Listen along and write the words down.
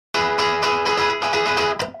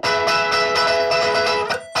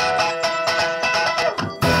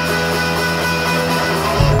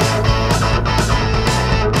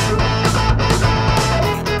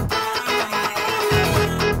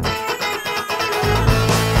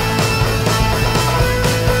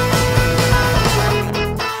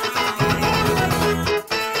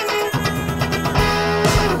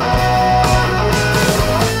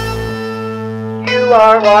You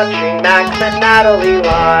are watching Max and Natalie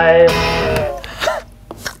live.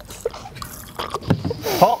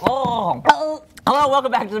 Hello, welcome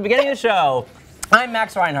back to the beginning of the show. I'm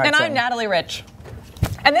Max Reinhardt. And I'm Natalie Rich.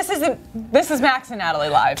 And this is Max and Natalie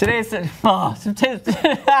live. Today's September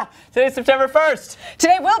 1st.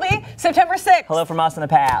 Today will be September 6th. Hello from us in the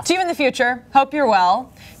past. To you in the future. Hope you're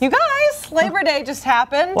well. You guys, Labor Day just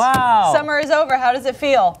happened. Wow. Summer is over. How does it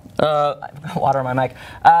feel? I've got water on my mic.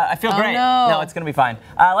 I feel great. No, it's going to be fine.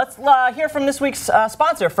 Let's hear from this week's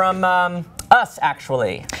sponsor, from us,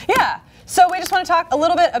 actually. Yeah. So we just want to talk a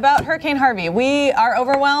little bit about Hurricane Harvey. We are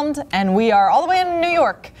overwhelmed, and we are all the way in New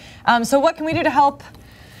York. So what can we do to help?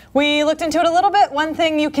 We looked into it a little bit. One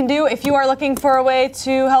thing you can do if you are looking for a way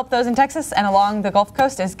to help those in Texas and along the Gulf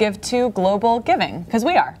Coast is give to Global Giving, because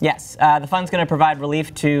we are. Yes, the fund's going to provide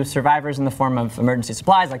relief to survivors in the form of emergency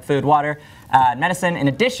supplies like food, water, medicine, in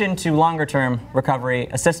addition to longer-term recovery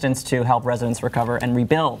assistance to help residents recover and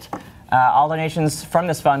rebuild. All donations from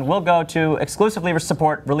this fund will go to exclusively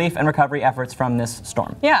support relief and recovery efforts from this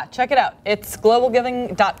storm. Yeah, check it out. It's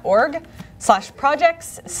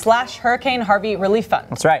globalgiving.org/projects/Hurricane Harvey Relief Fund.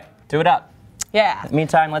 That's right. Do it up. Yeah. In the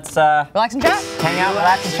meantime, let's relax and chat. Hang out,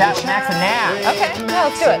 relax and chat with Max and Nat. Okay, yeah,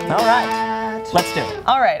 let's do it. All right. Let's do it.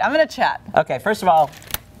 All right, I'm going to chat. Okay, first of all,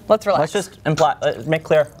 let's relax. Let's just make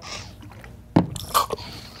clear.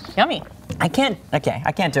 Yummy. I can't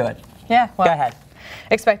do it. Yeah, well. Go ahead.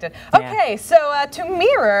 Expected. Okay, so to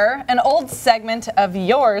mirror an old segment of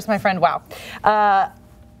yours, my friend, wow.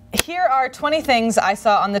 Here are 20 things I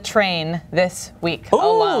saw on the train this week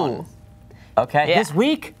alone. Okay, yeah. This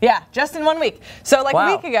week? Yeah, just in 1 week. So like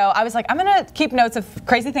a week ago, I was like, I'm gonna keep notes of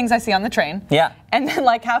crazy things I see on the train. Yeah. And then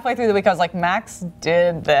like halfway through the week, I was like, Max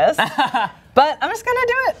did this, but I'm just gonna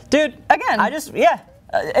do it. Dude, again.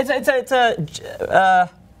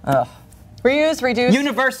 Reuse, reduce,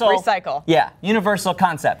 universal, recycle. Yeah, universal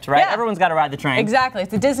concept, right? Yeah. Everyone's got to ride the train. Exactly,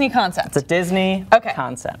 it's a Disney concept. It's a Disney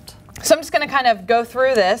concept. So I'm just going to kind of go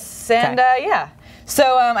through this, and yeah.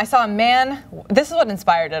 So I saw a man, this is what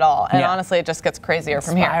inspired it all, and honestly it just gets crazier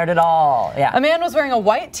from here. Inspired it all, yeah. A man was wearing a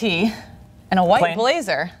white tee and a white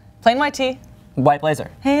blazer. Plain white tee. White blazer.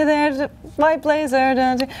 Hey there, white blazer.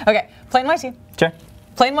 Okay, plain white tee. Sure.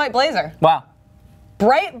 Plain white blazer. Wow.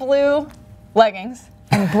 Bright blue leggings.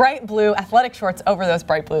 And bright blue athletic shorts over those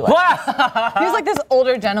bright blue leggings. Wow. He was like this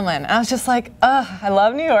older gentleman. And I was just like, I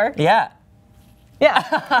love New York. Yeah.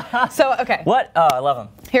 Yeah. So, okay. What? Oh, I love him.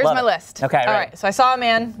 Here's my list. Okay, all right. So I saw a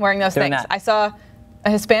man wearing those things. I saw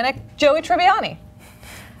a Hispanic Joey Tribbiani.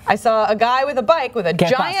 I saw a guy with a bike with a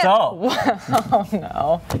giant. Oh,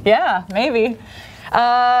 no. Yeah, maybe.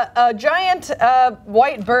 A giant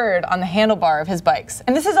white bird on the handlebar of his bikes.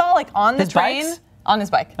 And this is all like on the train. Bikes? On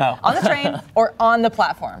his bike. Oh. On the train or on the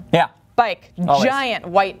platform. Yeah. Bike. Always. Giant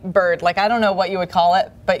white bird. Like, I don't know what you would call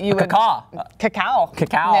it, but you would. Cacao. Cacao.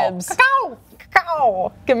 Nibs.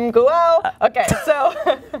 Cacao. Okay, so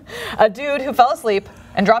a dude who fell asleep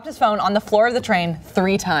and dropped his phone on the floor of the train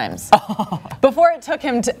 3 times. Before it took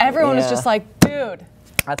him to, everyone was just like, dude.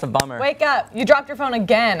 That's a bummer. Wake up. You dropped your phone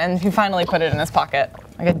again, and he finally put it in his pocket.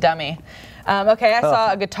 Like a dummy. Okay, I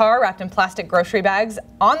saw a guitar wrapped in plastic grocery bags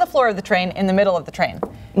on the floor of the train in the middle of the train.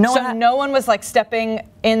 No one was like stepping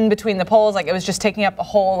in between the poles. Like it was just taking up a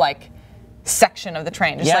whole like section of the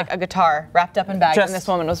train. Just like a guitar wrapped up in bags. And this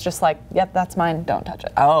woman was just like, yep, that's mine. Don't touch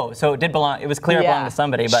it. Oh, so it did belong. It was clear it belonged to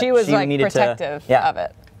somebody, but she was like needed protective of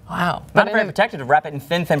it. Wow. Not very protective to wrap it in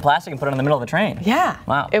thin plastic and put it in the middle of the train. Yeah.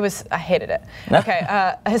 Wow. It was. I hated it. Okay.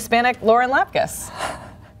 A Hispanic Lauren Lapkus.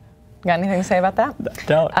 Got anything to say about that?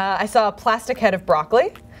 Don't. I saw a plastic head of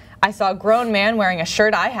broccoli. I saw a grown man wearing a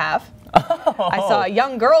shirt I have. Oh. I saw a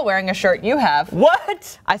young girl wearing a shirt you have.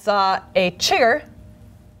 What? I saw a chigger.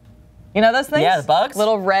 You know those things? Yeah, the bugs?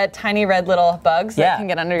 Little red, tiny red little bugs that can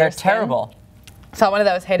get under your skin. They're terrible. Saw one of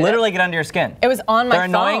those, hated Literally get under your skin. It was on my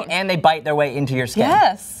phone. They're annoying and they bite their way into your skin.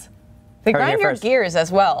 Yes. They grind your gears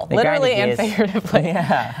as well, literally and figuratively.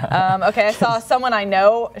 Yeah. Okay, I saw someone I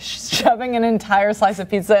know shoving an entire slice of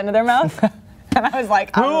pizza into their mouth. And I was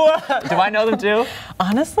like, do I know them too?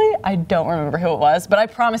 Honestly, I don't remember who it was, but I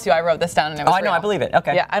promise you I wrote this down and it was I know, real. I believe it.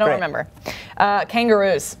 Okay. Yeah, I don't remember.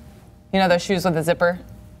 Kangaroos. You know those shoes with the zipper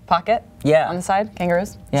pocket on the side?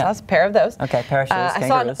 Kangaroos. Yeah. So I saw a pair of those. Okay, pair of shoes, I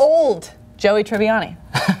saw an old Joey Tribbiani.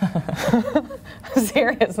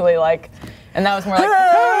 Seriously, like, and that was more like,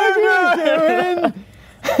 how you doing?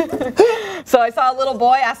 So I saw a little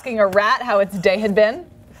boy asking a rat how its day had been.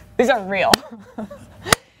 These are real.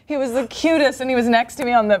 He was the cutest, and he was next to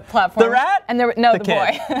me on the platform. The rat? And there, no, the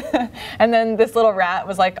boy. And then this little rat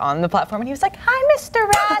was like on the platform, and he was like, "Hi, Mr.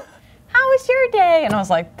 Rat. How was your day?" And I was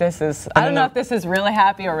like, "This is. I don't know if this is really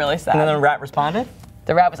happy or really sad." And then the rat responded.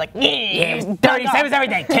 The rat was like, yeah, dirty, same as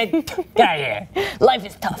everything, kid. Get out of here. Life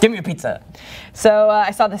is tough. Give me your pizza. So I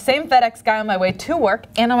saw the same FedEx guy on my way to work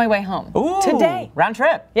and on my way home. Ooh, today. Round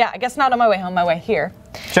trip. Yeah, I guess not on my way home, my way here.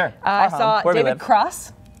 Sure. I saw David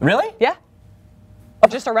Cross. Really? Yeah. Oh,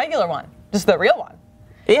 just a regular one. Just the real one.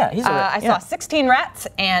 Yeah, he's a I saw 16 rats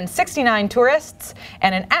and 69 tourists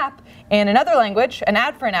and an app in another language, an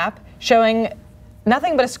ad for an app, showing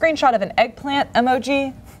nothing but a screenshot of an eggplant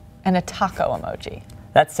emoji and a taco emoji.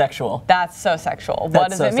 That's sexual. That's so sexual. What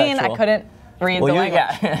does it mean? Sexual. I couldn't read the language.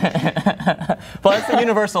 Yeah. Well, it's a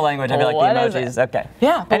universal language. I feel like What the is emojis. it? Okay.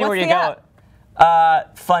 Yeah, but Anywhere what's you the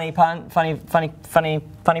go, funny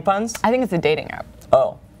funny puns. I think it's a dating app.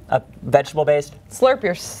 Oh, vegetable based. Slurp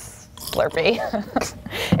your Slurpee.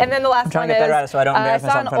 And then the last one is... I'm trying to get better at it so I don't embarrass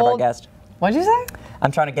myself in front of our guest. What'd you say?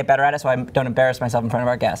 I'm trying to get better at it so I don't embarrass myself in front of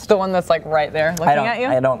our guest. The one that's like right there looking at you?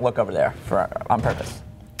 I don't look over there on purpose.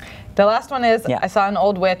 The last one is, I saw an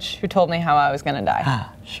old witch who told me how I was going to die.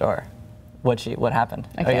 Sure. What happened?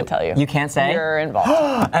 I can't tell you. You can't say? You're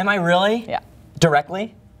involved. Am I really? Yeah.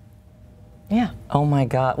 Directly? Yeah. Oh my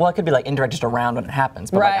God. Well, it could be like indirect, just around when it happens.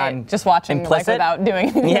 But right. Like I'm just watching implicit. like, without doing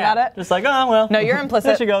anything about it. Just like, oh, well. No, you're implicit.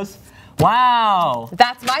 There she goes. Wow.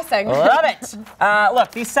 That's my segment. Love it.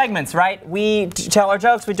 Look, these segments, right? We tell our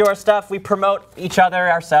jokes, we do our stuff, we promote each other,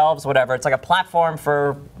 ourselves, whatever. It's like a platform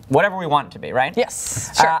for whatever we want it to be, right?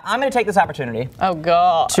 Yes. Sure. I'm going to take this opportunity. Oh,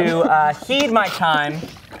 God. To heed my time.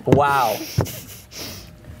 Wow.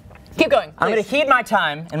 Keep going. Please. I'm going to heed my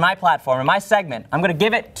time and my platform and my segment. I'm going to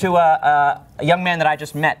give it to a young man that I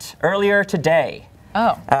just met earlier today.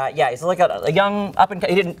 Oh. Yeah, he's like a young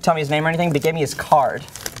he didn't tell me his name or anything, but he gave me his card.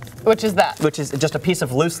 Which is that? Which is just a piece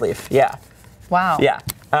of loose leaf. Yeah. Wow. Yeah.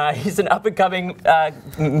 He's an up-and-coming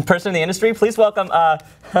person in the industry. Please welcome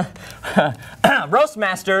roast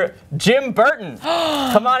master Jim Burton.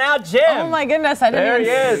 Come on out, Jim. Oh my goodness, I didn't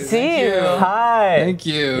even see you. Hi. Thank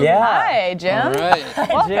you. Yeah. Hi, Jim. All right.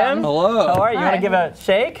 Hi, Jim. Hello. How are you? You want to give a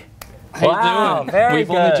shake? How wow, you doing? Very We've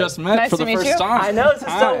good. only just met Nice for to the meet first you. time. I know, this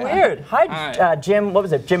is so weird. Hi, Jim. What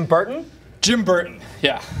was it? Jim Burton? Jim Burton.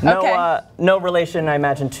 Yeah. No, Okay. No relation, I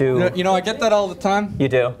imagine, to. You know, I get that all the time. You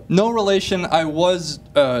do. No relation. I was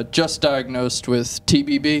just diagnosed with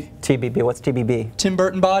TBB. TBB. What's TBB? Tim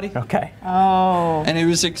Burton body. Okay. Oh. And it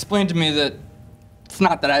was explained to me that it's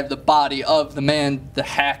not that I have the body of the man, the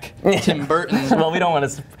hack, Tim Burton. Well, we don't want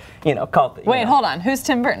to, call it. Wait, hold on. Who's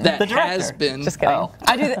Tim Burton? That The director. has been. Just kidding. Oh.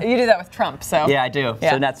 You do that with Trump, so. Yeah, I do.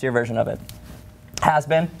 Yeah. So that's your version of it. Has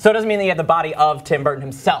been. So it doesn't mean that you have the body of Tim Burton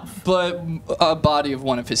himself. But a body of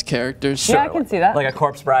one of his characters. Yeah, I can see that. Like a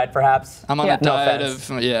corpse bride, perhaps. I'm on Yeah. a diet No offense.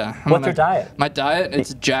 of, yeah. What's your diet? My diet,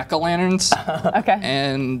 it's jack-o'-lanterns Okay.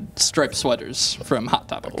 and striped sweaters from Hot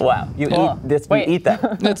Topic. Wow. You Cool. eat this. Wait. You eat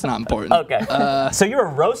them. That's not important. Okay. So you're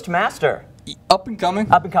a roast master. Up and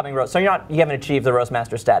coming? Up and coming roast. So you haven't achieved the roast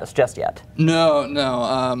master status just yet. No.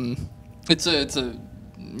 It's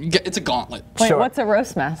a gauntlet. Wait, Sure. what's a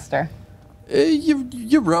roast master?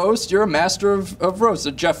 You roast. You're a master of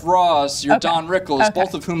roast. Jeff Ross, you're Okay. Don Rickles, Okay.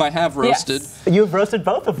 both of whom I have roasted. Yes. You've roasted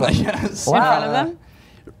both of them. Yes. Wow. In front of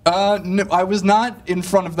them? No, I was not in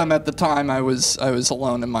front of them at the time. I was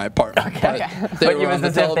alone in my apartment. Okay. But they But were it was on the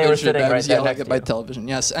as if they were television. sitting I right was there yelling next at to my you. television.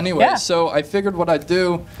 Yes. Anyway, Yeah. so I figured what I'd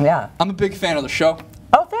do. Yeah. I'm a big fan of the show.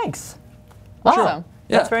 Oh, thanks. Awesome.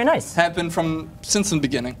 Yeah. That's very nice. Have been since the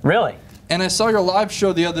beginning. Really? And I saw your live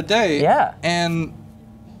show the other day. Yeah. And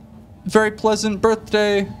very pleasant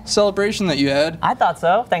birthday celebration that you had, I thought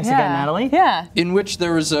so. Thanks again, Natalie. Yeah. in which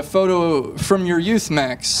there was a photo from your youth,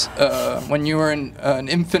 Max, when you were an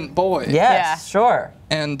infant boy. Yes, Yeah. sure.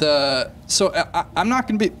 And so I'm not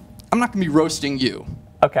gonna be roasting you,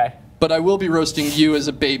 Okay. but I will be roasting you as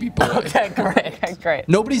a baby boy. Okay, great. Okay, great.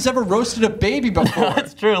 Nobody's ever roasted a baby before.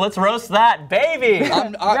 That's true. Let's roast that baby. Roast.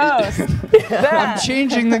 I'm That.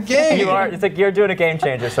 changing the game. You are. It's like you're doing a game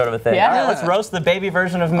changer sort of a thing. Yeah. All right, let's roast the baby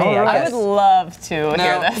version of me. I I would guess. love to hear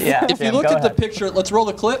Now, this. Yeah. if you Jim, look go at the ahead. picture, let's roll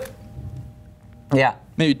the clip. Yeah.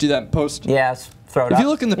 Maybe do that in post. Yes. Throw it If up. you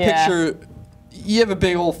look in the Yeah. picture, you have a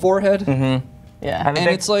big old forehead. Yeah. I'm a And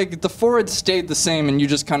big- it's like the forehead stayed the same and you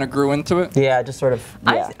just kind of grew into it. Yeah, just sort of.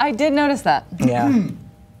 Yeah. I did notice that. Yeah.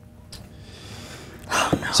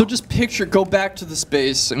 So just go back to the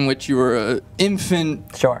space in which you were an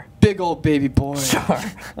infant, Sure. big old baby boy. Sure.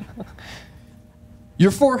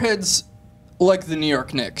 Your forehead's like the New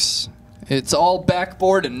York Knicks. It's all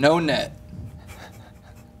backboard and no net.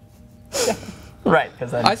 Right,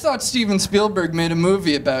 because then. I thought Steven Spielberg made a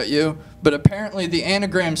movie about you, but apparently the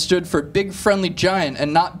anagram stood for Big Friendly Giant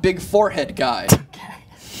and not Big Forehead Guy.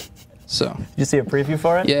 So. Did you see a preview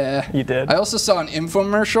for it? Yeah. You did? I also saw an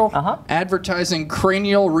infomercial advertising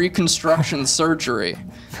cranial reconstruction surgery.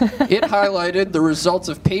 It highlighted the results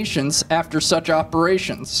of patients after such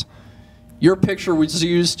operations. Your picture was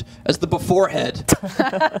used as the beforehead.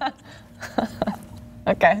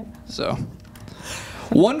 Okay. So.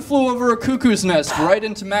 One flew over a cuckoo's nest right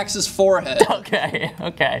into Max's forehead. Okay,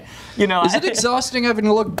 okay. You know, Is it exhausting having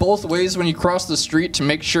to look both ways when you cross the street to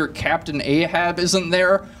make sure Captain Ahab isn't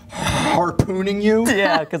there harpooning you?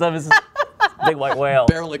 Yeah, because I was big white whale.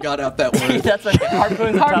 Barely got out that word. That's okay.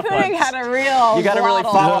 Harpoon's a tough one. Harpooning had a real. You got to really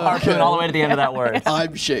glottal. follow harpoon all the way to the end of that word.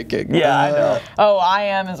 I'm shaking. Yeah, I know. Oh, I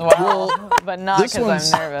am as well, but not this because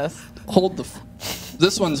one's- I'm nervous. Hold the.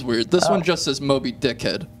 This one's weird. This one just says Moby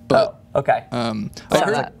Dickhead. But Okay.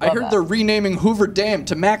 I heard they're renaming Hoover Dam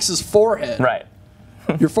to Max's forehead. Right.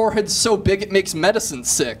 Your forehead's so big it makes medicine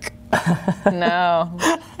sick. No.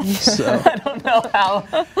 So. I don't know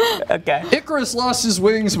how. Okay. Icarus lost his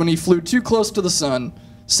wings when he flew too close to the sun.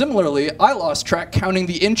 Similarly, I lost track counting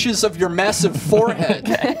the inches of your massive forehead.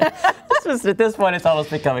 At this point, it's almost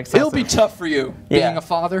become excessive. It'll be tough for you, being a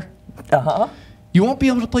father. Uh-huh. You won't be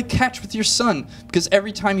able to play catch with your son because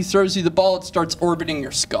every time he throws you the ball, it starts orbiting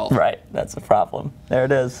your skull. Right. That's a problem. There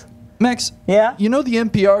it is. Max, Yeah? you know the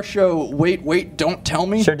NPR show Wait, Wait, Don't Tell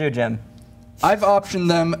Me? Sure do, Jim. I've optioned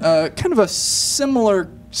them kind of a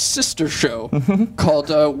similar sister show called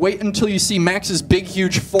Wait Until You See Max's Big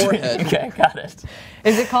Huge Forehead. Okay, got it.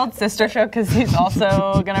 Is it called Sister Show because he's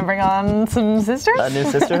also gonna bring on some sisters? A new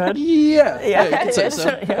sisterhood? Yeah, you could say so.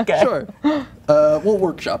 Okay. Sure. We'll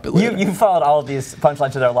workshop it later. You followed all of these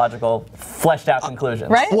punchlines to their logical, fleshed out conclusions.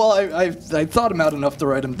 Right? Well, I thought them out enough to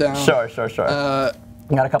write them down. Sure.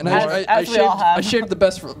 You got a couple And more? As we all have. I shaved the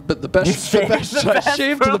best, but the best, You shaved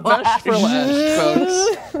the best for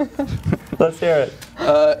last, folks. Let's hear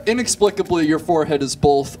it. Inexplicably, your forehead is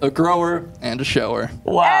both a grower and a shower.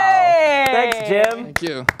 Wow. Hey! Thanks, Jim. Thank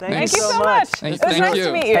you. Thank you so much. Thank It was nice you.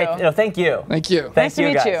 to meet you. Thank you. Thank you. Thank to you,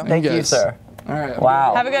 meet guys. you. Thank you, Yes. sir. All right.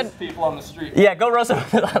 Wow. Have a good. People on the street. Yeah, go roast them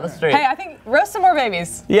on the street. Hey, I think roast some more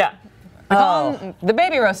babies. Yeah. We call him the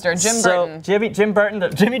baby roaster, Jim Burton. Jim Burton,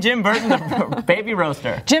 the baby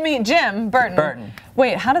roaster. Jim Burton.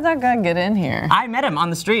 Wait, how did that guy get in here? I met him on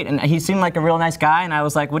the street, and he seemed like a real nice guy, and I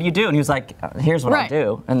was like, what do you do? And he was like, here's what I'll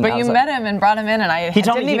do. And but I you was met him and brought him in, and I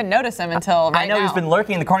didn't even notice him until right now. I know he's been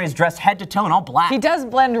lurking in the corner. He's dressed head to toe in all black. He does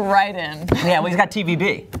blend right in. Yeah, well, he's got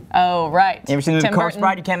TVB. Oh, right. You ever seen the Tim Corpse Burton?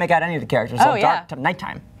 Bride? You can't make out any of the characters. Oh, It's yeah. dark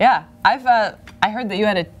nighttime. Yeah, I heard that you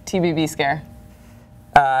had a TBB scare.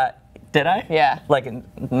 Did I? Yeah. Like the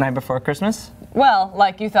night before Christmas? Well,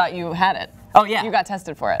 like you thought you had it. Oh, yeah. You got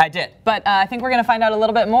tested for it. I did. But I think we're going to find out a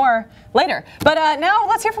little bit more later. But now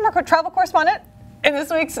let's hear from our travel correspondent in this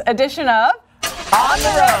week's edition of On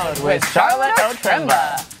the Road with Charlotte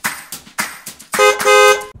Otremba.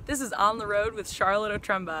 This is On the Road with Charlotte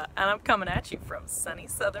Otremba, and I'm coming at you from sunny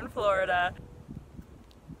southern Florida.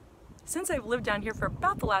 Since I've lived down here for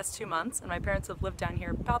about the last 2 months, and my parents have lived down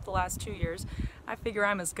here about the last 2 years, I figure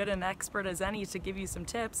I'm as good an expert as any to give you some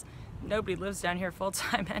tips. Nobody lives down here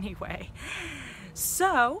full-time anyway.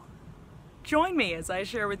 So, join me as I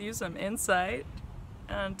share with you some insight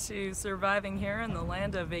into surviving here in the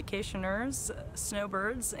land of vacationers,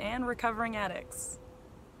 snowbirds, and recovering addicts.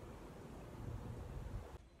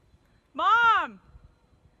 Mom!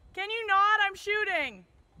 Can you not? I'm shooting!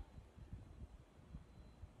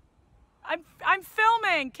 I'm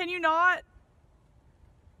filming! Can you not?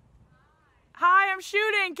 Hi, I'm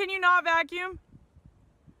shooting! Can you not vacuum?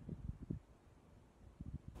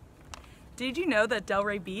 Did you know that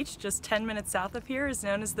Delray Beach, just 10 minutes south of here, is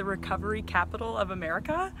known as the recovery capital of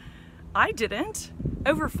America? I didn't.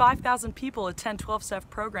 Over 5,000 people attend 12-step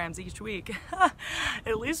programs each week.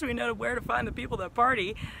 At least we know where to find the people that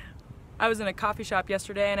party. I was in a coffee shop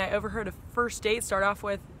yesterday and I overheard a first date start off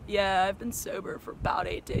with, "Yeah, I've been sober for about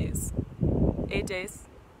 8 days. 8 days?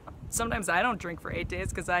 Sometimes I don't drink for 8 days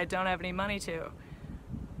because I don't have any money to."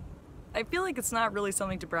 I feel like it's not really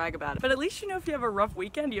something to brag about, but at least you know if you have a rough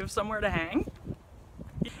weekend, you have somewhere to hang.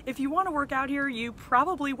 If you want to work out here, you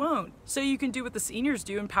probably won't. So you can do what the seniors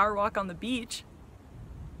do and power walk on the beach.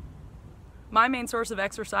 My main source of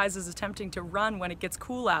exercise is attempting to run when it gets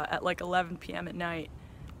cool out at like 11 p.m. at night.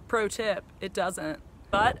 Pro tip, it doesn't.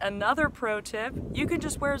 But another pro tip, you can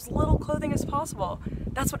just wear as little clothing as possible.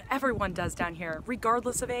 That's what everyone does down here,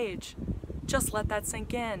 regardless of age. Just let that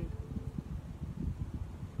sink in.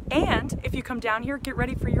 And if you come down here, get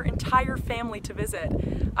ready for your entire family to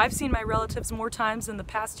visit. I've seen my relatives more times in the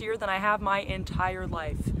past year than I have my entire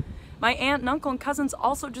life. My aunt and uncle and cousins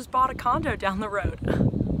also just bought a condo down the road.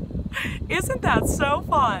 Isn't that so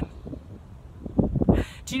fun?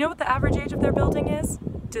 Do you know what the average age of their building is?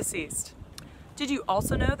 Deceased. Did you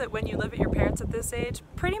also know that when you live at your parents at this age,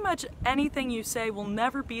 pretty much anything you say will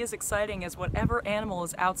never be as exciting as whatever animal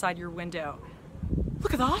is outside your window?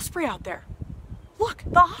 Look at the osprey out there. Look,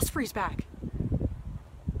 the osprey's back.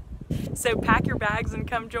 So pack your bags and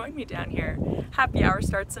come join me down here. Happy hour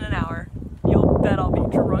starts in an hour. You'll bet I'll be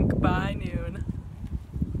drunk by noon.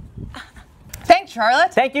 Thanks,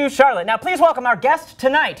 Charlotte. Thank you, Charlotte. Now, please welcome our guest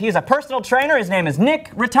tonight. He's a personal trainer. His name is Nick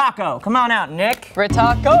Ritacco. Come on out, Nick.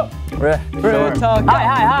 Ritacco. Ritacco.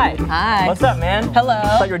 Hi. Hi. What's up, man? Hello.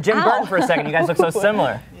 I thought you were Jim Burton for a second. You guys look so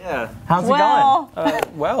similar. Yeah. How's it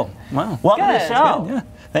going? Wow. Welcome to the show. Yeah.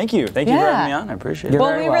 Thank you for having me on. I appreciate it.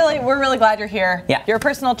 Well, we're really glad you're here. Yeah. You're a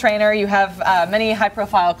personal trainer. You have many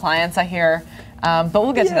high-profile clients, I hear. But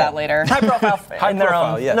we'll get to that later. High profile in their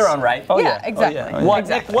own right. Oh, yeah, exactly. Oh, yeah. What,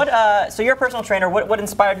 exactly. Nick, so you're a personal trainer. What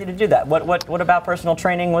inspired you to do that? What about personal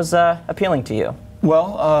training was appealing to you?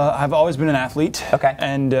 Well, I've always been an athlete. Okay.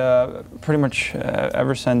 And pretty much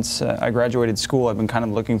ever since I graduated school, I've been kind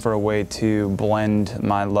of looking for a way to blend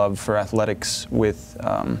my love for athletics with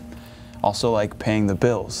also like paying the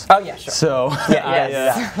bills. Oh yeah, sure. So Totally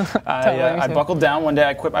I buckled down one day.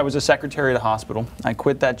 I quit. I was a secretary at a hospital. I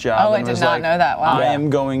quit that job. Oh, I and did was not like, know that. Wow.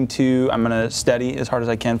 I'm going to study as hard as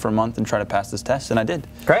I can for a month and try to pass this test, and I did.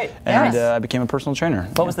 Great. And Yes. I became a personal trainer.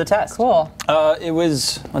 What was the test? Cool. It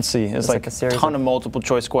was, let's see, it was like a series ton of multiple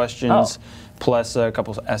choice questions, plus a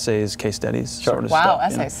couple of essays, case studies, sort of Wow,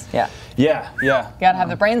 stuff. you know. essays. Yeah. Yeah. You gotta have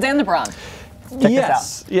the brains and the brawn.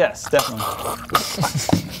 Yes, definitely.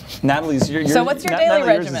 Natalie's, So what's your daily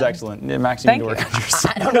Natalie, yours regimen? is excellent. Yeah, Max, you need to work on yours.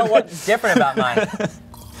 I don't know what's different about mine.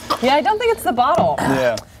 Yeah, I don't think it's the bottle.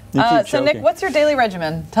 Yeah. You keep So choking. Nick, what's your daily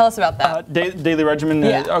regimen? Tell us about that. Daily regimen?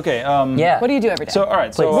 Yeah. Okay. Yeah. What do you do every day? So, all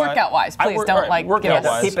right. So Workout-wise, I please work- don't all right, like give us-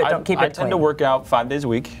 workout-wise, Keep it I tend clean. to work out 5 days a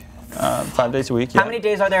week. 5 days a week. How many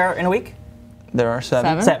days are there in a week? There are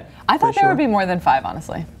 7. 7. I thought Pretty there sure. would be more than 5,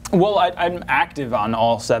 honestly. Well, I'm active on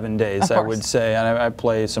all 7 days, Of I would course. say, and I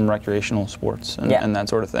play some recreational sports and that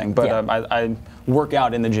sort of thing. But Yeah. I work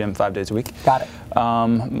out in the gym 5 days a week. Got it.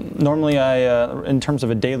 Normally, in terms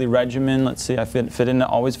of a daily regimen, let's see, I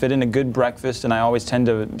always fit in a good breakfast, and I always tend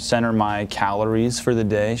to center my calories for the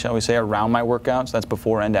day, shall we say, around my workouts. That's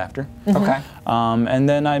before and after. Okay. And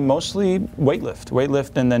then I mostly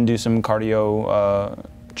weightlift, and then do some cardio.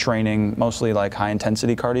 Training, mostly like high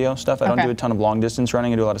intensity cardio stuff. I don't Okay. do a ton of long distance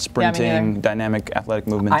running. I do a lot of Yeah, me sprinting, neither. dynamic athletic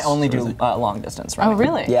movements. I only sort of do thing. long distance running. Oh,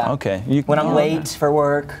 really? Yeah. Okay. When I'm late for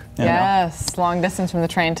work. Yes, long distance from the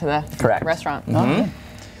train to the Correct. restaurant.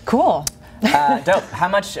 Cool. Dope. How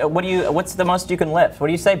much? What's the most you can lift? What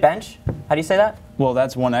do you say? Bench? How do you say that? Well,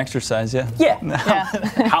 that's one exercise, yeah. Yeah. Yeah.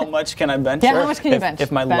 How much can I bench? Yeah, how much can you bench?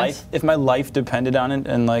 If my Bench. life depended on it,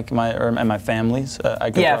 and like my family's, I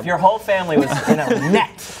could. Yeah. If your whole family was in a net.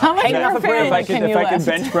 How much hanging of off your a bridge. family if I could, can if you I could lift?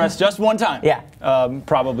 bench press just one time, Yeah.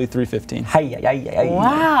 probably 315.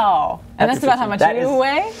 Wow. And that's about how much That you is-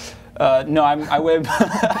 weigh? No, I weigh.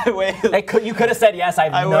 I weigh. You could have said yes. I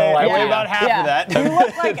have I no weigh idea. about half of that. You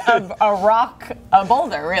look like a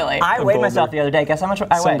boulder, really. I weighed myself the other day. Guess how much I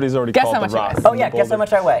weigh? Somebody's already Guess called how the much it rock. is. Oh yeah. Guess how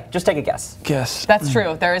much I weigh. Just take a guess. Guess. That's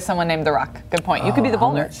true. There is someone named The Rock. Good point. You could be the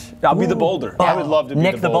boulder. I'll be the boulder. I would love to be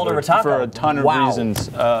Nick the Boulder Ritacco. for a ton of Wow. reasons.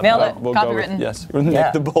 Nailed it. We'll Copywritten. Go with, yes, Nick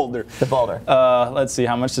Yeah. the Boulder. The boulder. Let's see.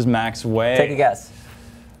 How much does Max weigh? Take a guess.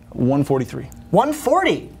 143.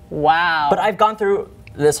 140. Wow. But I've gone through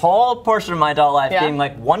this whole portion of my adult life Yeah. being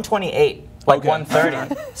like 128, like Okay.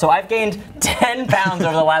 130. So I've gained 10 pounds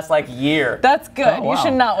over the last year. That's good. Oh, You wow.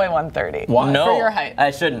 should not weigh 130. Why? No, For your height.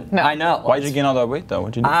 I shouldn't. No. I know. Why did you gain all that weight though?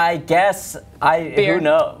 What'd you do? I guess Beer. Who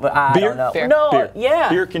knows? I Beer? don't know. Beer. No. Beer. Yeah.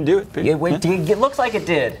 Beer can do it. Beer. It looks like it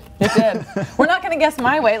did. It did. We're not going to guess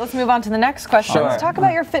my weight. Let's move on to the next question. Sure. Let's talk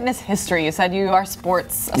about your fitness history. You said you are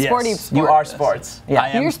sports, a Yes. sporty You sport. You are sports. Yeah. I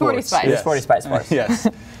am You're Sporty sports. Spice. You're Yes. Sporty Spice Sports. Yes.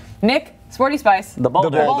 Nick, Sporty Spice. The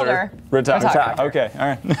Boulder. The Boulder. Ritacco. Ritacco. Okay. All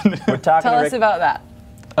right. We're talking Tell to us Rick. about that.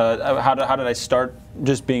 How did I start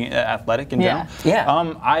just being athletic in Yeah.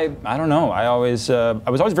 general? Yeah. I don't know. I was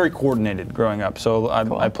always very coordinated growing up. So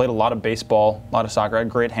I played a lot of baseball, a lot of soccer. I had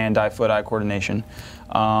great hand-eye, foot-eye coordination.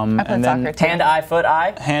 I played and then soccer too. Hand, eye, foot,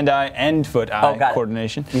 eye. hand-eye and foot-eye got it.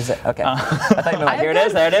 coordination. You said, okay. I thought you meant like, here it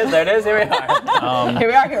is, there it is, there it is, here we are. Here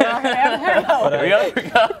we are. Here we are. Here we go. Here we go, here we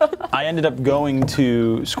go. I ended up going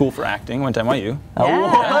to school for acting. Went to NYU. Yeah.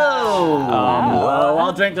 Well,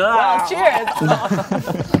 I'll drink to that.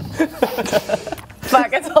 Cheers.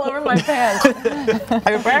 Fuck, it's all over my pants.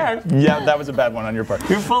 Your pants. Yeah, that was a bad one on your part.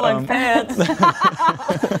 Your full-length pants.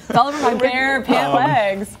 It's all over my bare pant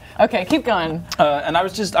legs. Okay, keep going. And I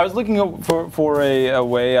was looking for a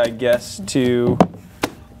way, I guess, to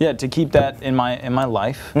Yeah, to keep that in my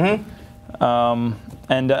life.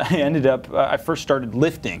 And I ended up, I first started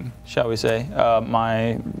lifting, shall we say,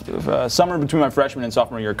 my summer between my freshman and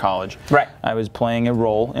sophomore year of college. Right. I was playing a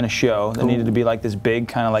role in a show that needed to be like this big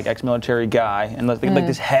kind of like ex-military guy and like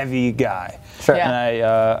this heavy guy. Sure.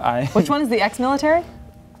 Yeah. And Which one is the ex-military?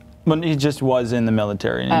 Well, he just was in the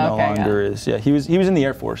military, and he no longer is. Yeah, he was in the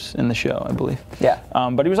Air Force in the show, I believe. Yeah.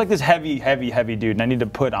 But he was like this heavy dude, and I needed to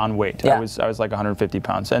put on weight. Yeah. I was like 150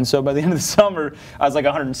 pounds, and so by the end of the summer, I was like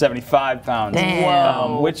 175 pounds.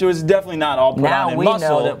 Damn. Which was definitely not all put Now on in we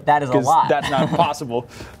muscle. know that is a 'cause lot. That's not possible.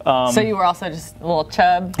 So you were also just a little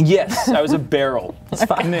chub? Yes, I was a barrel.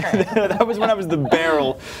 That was when I was the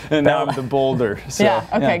barrel, and now I'm the boulder. So, Yeah,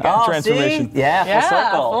 okay, good. Oh, transformation. see?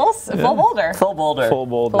 Yeah, full circle. Full boulder. Full boulder. Full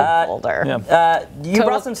boulder. Boulder. Yeah. You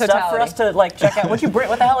brought some stuff for us to like check out. What'd you bring?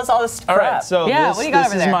 What the hell is all this crap? All right, so Yeah, this, what do you got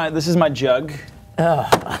this over is there? this is my jug.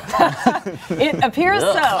 It appears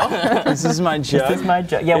so. This is my jug. This is my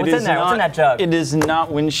jug. Yeah, what's in there? What's in that jug? It is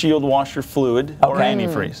not windshield washer fluid or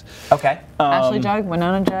antifreeze. Okay. Ashley jug,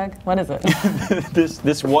 Winona jug, what is it?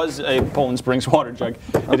 This was a Poland Springs water jug.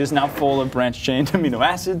 It is now full of branched-chain amino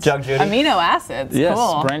acids. Jug Judy. Amino acids, Yes,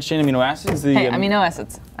 cool. branched-chain amino acids. The Hey, amino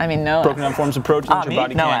acids. I mean, no. broken down forms of proteins your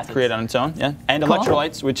body no can't acids. create on its own. Yeah, and Cool.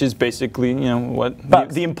 electrolytes, which is basically what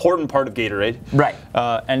Bugs. the important part of Gatorade. Right.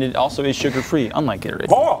 And it also is sugar-free, unlike Gatorade.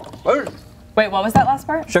 Wait, what was that last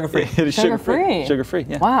part? Sugar-free. It is Sugar-free. sugar-free. Sugar-free.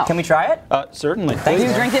 Yeah. Wow. Can we try it? Certainly. Do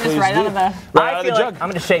you drink it just right out of the... Right out of the feel jug. like I'm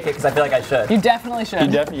gonna shake it because I feel like I should. You definitely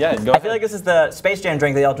should. Yeah, go I feel like this is the Space Jam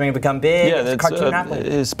drink that they all drink to become big. yeah, It's a that's cartoon athlete.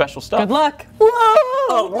 his special stuff. Good luck.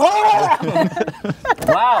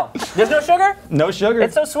 Wow. There's no sugar? No sugar.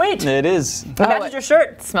 It's so sweet. It is. It matches your shirt.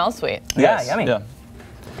 It smells sweet. Yeah, yummy. Yeah.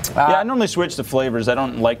 Yeah, I normally switch the flavors. I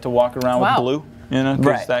don't like to walk around Wow. with blue, because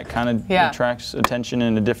Right. that kind of Yeah. attracts attention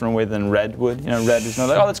in a different way than red would. Red is like,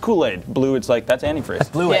 oh, that's Kool-Aid. Blue, it's like, that's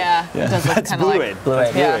antifreeze. Blue Yeah, it does look That's kind of Blue-Aid. like...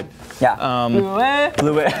 Blue-Aid. Yeah. Yeah.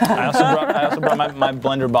 Blue Aid. I also brought my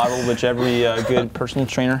blender bottle, which every good personal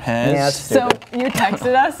trainer has. Yeah, it's So you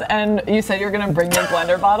texted us and you said you were gonna bring your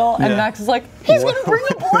blender bottle, and Yeah. Max was like, "He's gonna bring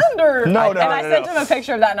a blender." No, and I sent him a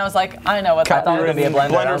picture of that, and I was like, "I know what I that thought it was is." gonna be a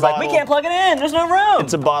blender. I was like, we bottle. can't plug it in. There's no room.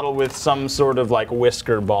 It's a bottle with some sort of like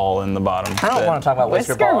whisker ball in the bottom. I don't want to talk about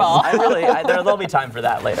whisker Whisker balls. ball. There'll be time for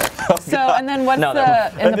that later. So, and then what's No,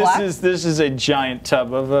 in the black? This is a giant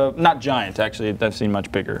tub of not giant actually. I've seen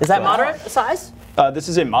much bigger. Is that moderate size? This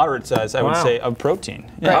is a moderate size, I would Wow. say, of protein.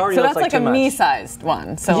 Right. Already So looks that's like too a much. me-sized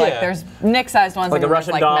one. So like Yeah. there's Nick-sized ones, Like and a then there's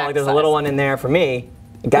Russian like doll. Max Like there's a little size. one in there for me.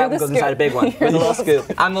 Gavin the goes inside a scoop. big one with a little scoop.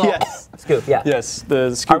 I'm the little Yes. scoop. Yeah. Yes,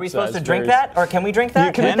 the scoop Are we supposed size to drink varies. that, or can we drink that?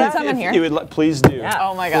 You can, put some in here? you would please do. Yeah.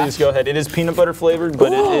 Oh my gosh. Please go ahead. It is peanut butter flavored,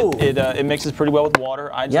 but Ooh. it mixes pretty well with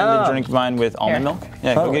water. I tend Yum. to drink mine with almond Here. milk.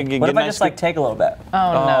 Yeah, Totally. get What if a I nice just like scoop. take a little bit? Oh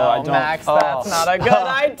I no, don't- Max, oh. that's not a good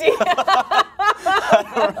idea.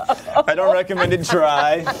 I don't recommend it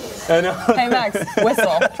dry. I know. Hey Max,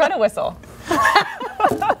 whistle. Try to whistle.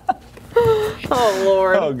 Oh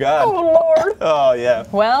Lord. Oh God. Oh Lord. Oh yeah.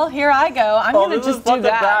 Well, here I go. I'm gonna just do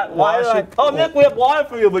that. Why Wash it. oh, Nick, we have water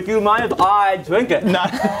for you, but you mind if I drink it? Ew,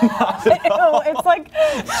 it's like,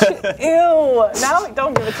 ew. Now,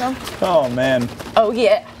 don't give it to him. Oh man. Oh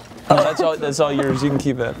yeah. Oh, that's all yours. You can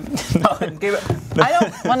keep it. Give it. I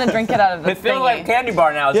don't want to drink it out of the It feels thingy. like a candy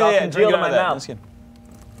bar now. It's all drink congealed it in out my of that. mouth. That's good.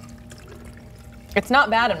 It's not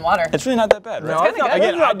bad in water. It's really not that bad, right? No, it's not, good.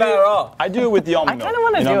 it's not bad at all. I do it with the almond I milk. kinda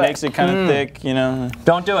wanna do It it. makes it kind of thick,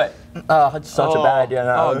 Don't do it. Oh, it's such a bad idea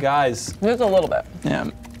now. Oh, guys. Just a little bit. Yeah.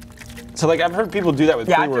 So like I've heard people do that with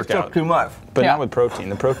Yeah, I just pre-workout, took too much. but Yeah. not with protein.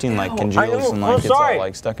 The protein like I congeals know. and I'm like gets all sorry.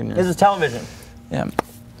 like stuck in your. This is television. Yeah.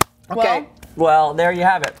 Okay. Well, there you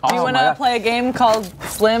have it. Do you want to play a game called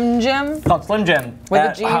Slim Jim? Called Slim Jim.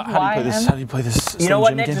 With a G? How do you play this? YM? How do you play this? You know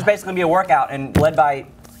what, Nick? This is basically gonna be a workout and led by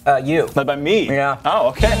you. Led by me. Yeah. Oh,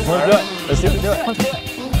 okay. Let's do it. Let's do it. Let's do it.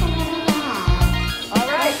 All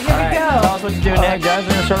right, here All right, we tell go. us what to do, All right, Nick. guys,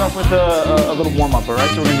 we're gonna start off with a little warm up. All right,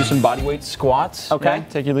 so we're gonna do some body weight squats. Okay. Yeah?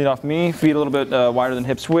 Take your lead off me. Feet a little bit wider than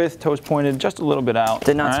hips width. Toes pointed just a little bit out.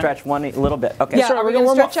 Did not all right? stretch one little bit. Okay. Yeah, are we going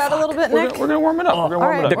to warm stretch up. out a little bit, We're Nick? gonna warm it up. We're gonna warm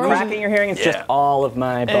right, it The up. cracking you're hearing is just Yeah. all of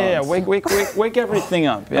my bones. Yeah, wake everything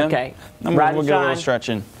up. Yeah? Okay. Then Ride we'll and get a little shine.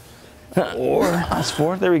 stretching. 4. That's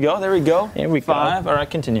 4. There we go. There we go. Here we go. 5. All right,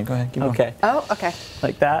 continue. Go ahead. Keep going. Okay. Oh, okay.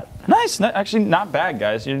 Like that. Nice. Actually, not bad,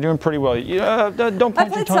 guys. You're doing pretty well. Don't I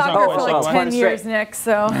point your played toes out soccer quite for so like well. 10 Straight. years, Nick,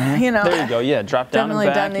 so, you know. There you go. Yeah, drop down Definitely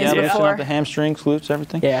and back. done these Yeah, loosen before. up the hamstrings, glutes,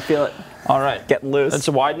 everything. Yeah, I feel it. All right. Getting loose. Let's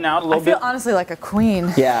widen out a I little feel bit. honestly like a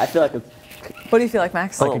queen. Yeah, I feel like a What do you feel like,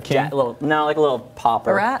 Max? little king? cat, like a little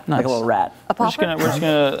popper. A rat? Like Nice. a little rat. A We're just popper?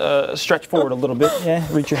 gonna stretch forward a little bit. Yeah.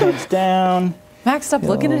 Reach your hands down. Max, stop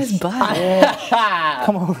looking at his butt.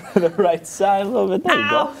 Come over to the right side a little bit. There you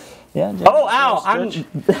go. Yeah. Oh, ow! I'm We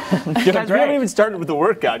haven't even started with the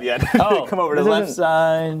workout yet. Oh, come over to the left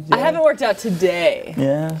side. I haven't worked out today.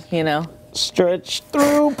 Yeah. You know. Stretch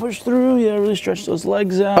through, push through. Yeah, really stretch those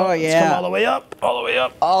legs out. Oh, yeah. Let's come all the way up, all the way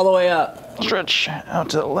up. all the way up. Stretch out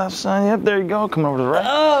to the left side. Yep, there you go. Come over to the right.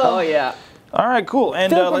 Oh yeah. All right, cool.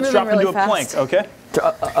 And feel like we're let's moving drop into really a plank, fast. okay?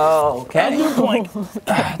 Okay.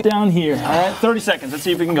 Plank. Down here. All right, 30 seconds. Let's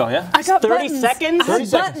see if we can go, yeah? I got 30 buttons. seconds? I have 30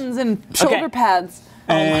 seconds. buttons and shoulder pads.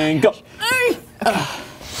 And go.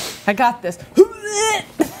 I got this.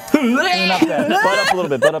 And up there. Butt up a little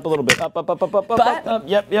bit, butt up a little bit. Up, up, up, up, up, up, Butt? up.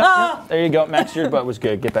 Yep. There you go. Max, your butt was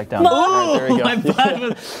good. Get back down. All right, there you go. My butt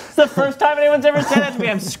was. It's the first time anyone's ever said that to me.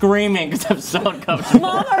 I'm screaming because I'm so uncomfortable.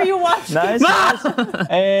 Mom, are you watching? Nice.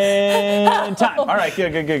 And time. All right,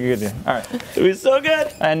 good. All right. It was so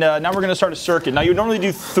good. And now we're going to start a circuit. Now, you normally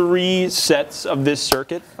do 3 sets of this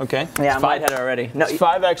circuit, okay? Yeah, It's I might have it already. No, It's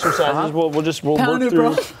 5 exercises. We'll Pound it,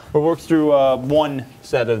 bro. work through 1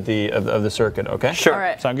 set of the circuit, okay? Sure. All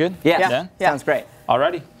right. Sound good? Yeah. Yeah. Sounds great.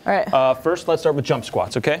 Alrighty. All right. First, let's start with jump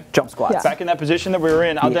squats, okay? Jump squats. Yeah. Back in that position that we were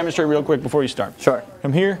in, I'll demonstrate real quick before you start. Sure.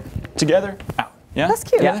 Come here, together, out. Yeah? That's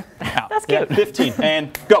cute. Yeah. Out. That's Yeah, cute. 15,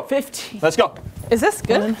 and go. 15. Let's go. Is this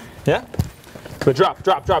good? Yeah? But drop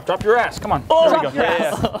your ass. Come on. Oh, there we drop go. your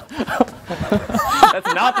Yeah.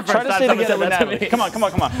 That's not the Try first to time stay someone together said with that to Natalie. me. Come on.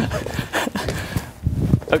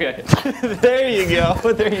 Okay. There you go.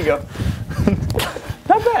 There you go.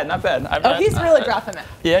 Not bad. Oh, he's really dropping it.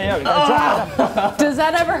 Yeah. We gotta drop. Does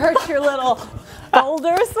that ever hurt your little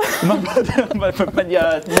boulders? But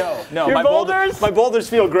yeah, no. Your boulders? My boulders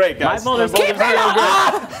feel great, guys. My boulders feel great.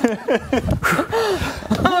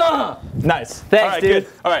 Nice. Thanks, All right, dude.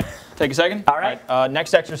 good. All right, take a second. All right.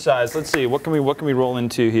 Next exercise. Let's see. What can we roll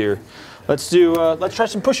into here? Let's try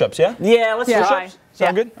some push-ups. Yeah. Yeah, let's Yeah. try.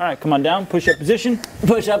 Sound good? All right, come on down. Push-up position.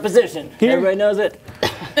 Push up position. Here. Everybody knows it.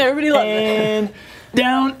 Everybody loves it. And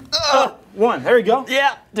down. Up. 1. There you go.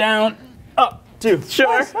 Yeah. Down. Up. 2.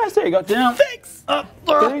 Sure. Nice. There you go. Down. Thanks. Up.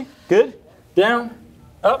 3. Good. Down.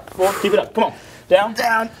 Up. 4. Keep it up. Come on.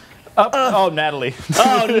 Down. Up. Oh, Natalie.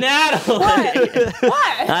 Oh, Natalie.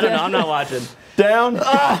 What? I don't know. I'm not watching. Down.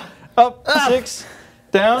 Up. 6.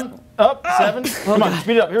 Down. Up. 7. Come on.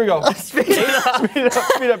 Speed it up. Here we go. Speed it up. Speed it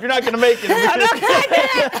up. You're not going to make it. I'm not gonna get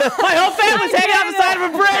it. My whole family's hanging out the side of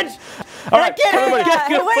a bridge. All right. Everybody.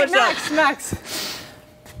 Hey, wait, push-ups. Max.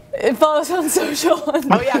 Follow us on social.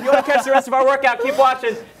 Oh yeah, if you want to catch the rest of our workout, keep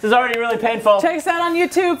watching. This is already really painful. Check us out on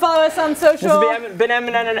YouTube. Follow us on social. This has been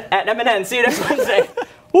MNN at MNN. See you next Wednesday.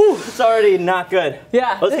 Woo, it's already not good.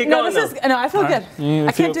 Yeah. Let's keep going, No, I feel good.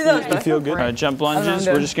 I can't do those. You but I feel feel good? All great. right, jump lunges.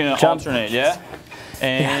 good. We're just going to alternate, yeah?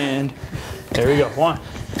 And there we go. 1,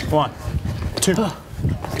 2,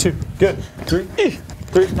 2. Good. 3.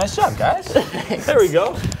 Nice job, guys. There we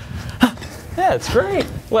go. Yeah, it's great.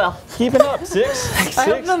 Well, Keep it up. 6. I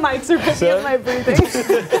hope the mics are picking up my breathing.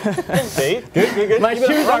 8. Good. my Keep it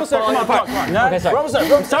up. shoes We're are almost there. falling Come apart. on. Okay, Nice. sorry. We're almost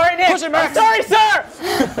there. Sorry, Nick. Push it, Max. I'm sorry, sir.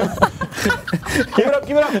 Keep it up.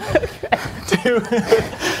 2.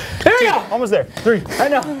 Here we go. Almost there. 3. I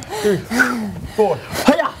know. 4.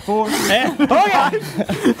 Hiya. 4. And. Oh yeah.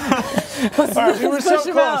 All right, we were so push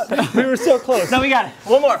him close. We were so close. No, we got it.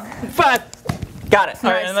 One more. 5. Got it.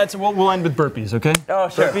 All right, and we'll end with burpees, okay? Oh,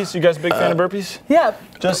 sure. Burpees. You guys a big fan of burpees? Yeah.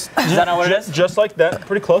 Just Is that not what it is? Just like that.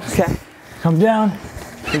 Pretty close. Okay. Come down,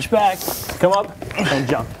 reach back, come up, and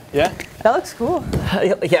jump. Yeah? That looks cool.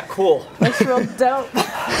 Yeah, cool. Looks real dope.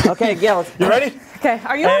 Okay, yeah. You ready? Okay.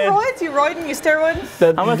 Are you And- on roids? You roiding? You steroiding?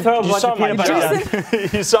 I'm gonna throw a You bunch saw of my peanut butter jug. powder.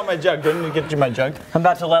 You saw my jug. Didn't you get you my jug? I'm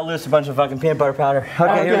about to let loose a bunch of fucking peanut butter powder.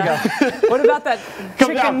 Okay, here we go. What about that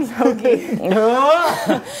chicken hoagie?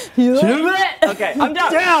 Okay, I'm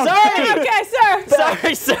down. Sorry. Okay, sir.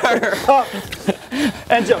 Sorry, sir.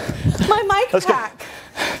 And jump. My mic pack.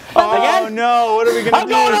 Oh Again? no! What are we gonna I'm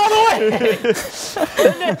do? going all the way.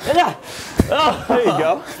 There you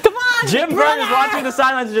go. Come on. Jim Burton is watching the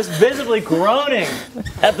sidelines and just visibly groaning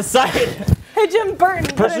at the sight. Hey, Jim Burton.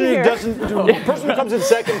 Put Person in who here. person who comes in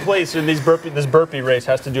second place in this burpee race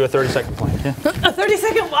has to do a 30-second plank. Yeah. A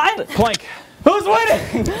 30-second what? Plank. Who's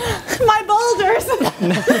winning? My boulders. I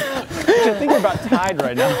think you're about tied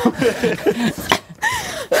right now.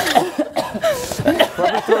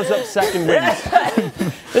 Whoever throws up second wins.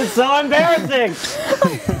 It's so embarrassing.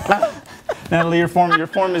 Natalie, your form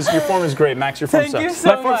is great. Max, your form Thank sucks. you so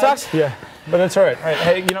My form much. sucks? Yeah, but that's all right. All right,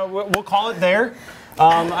 hey, we'll call it there.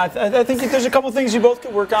 I think that there's a couple things you both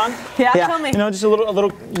could work on. Yeah, Yeah. tell me. Just a little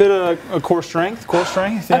bit of core strength. Yeah,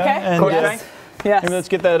 Okay. and Core Yes. strength? Yes. maybe let's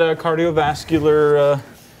get that cardiovascular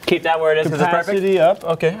Keep that where it is because it's perfect. Capacity up.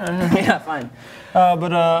 Okay. Yeah, fine.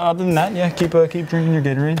 But other than that, yeah, keep drinking your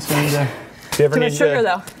Gatorades. And if you ever Too much sugar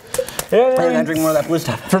though. Yeah, I'm gonna drink more of that blue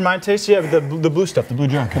stuff. For my taste, yeah, the blue stuff, the blue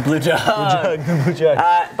jug. The blue jug. The blue jug.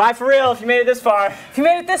 Bye for real if you made it this far. If you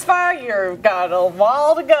made it this far, you've got a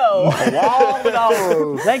wall to go. A wall to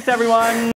go. Thanks, everyone.